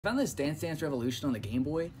Found this Dance Dance Revolution on the Game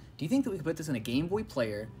Boy. Do you think that we could put this in a Game Boy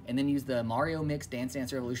player and then use the Mario Mix Dance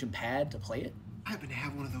Dance Revolution pad to play it? I happen to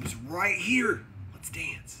have one of those right here. Let's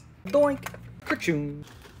dance. Doink! Ka-choong!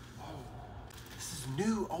 Oh, this is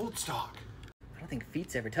new old stock. I don't think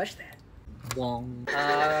Feet's ever touched that. Wong.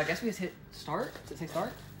 I guess we just hit start. Does it say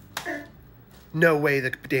start? No way the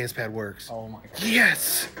dance pad works. Oh my god.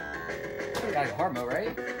 Yes! We gotta go hard mode,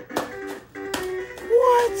 right?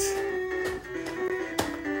 What?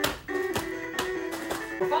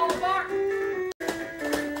 Follow the bar!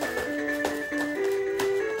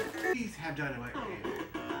 Please have dynamite.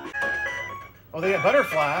 Oh, they got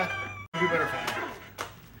butterfly. Do butterfly.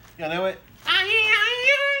 Y'all know it?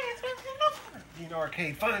 In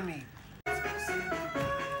arcade, find me. I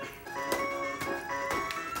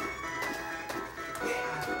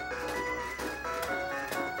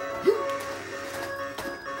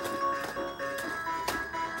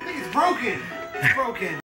think it's broken. It's broken.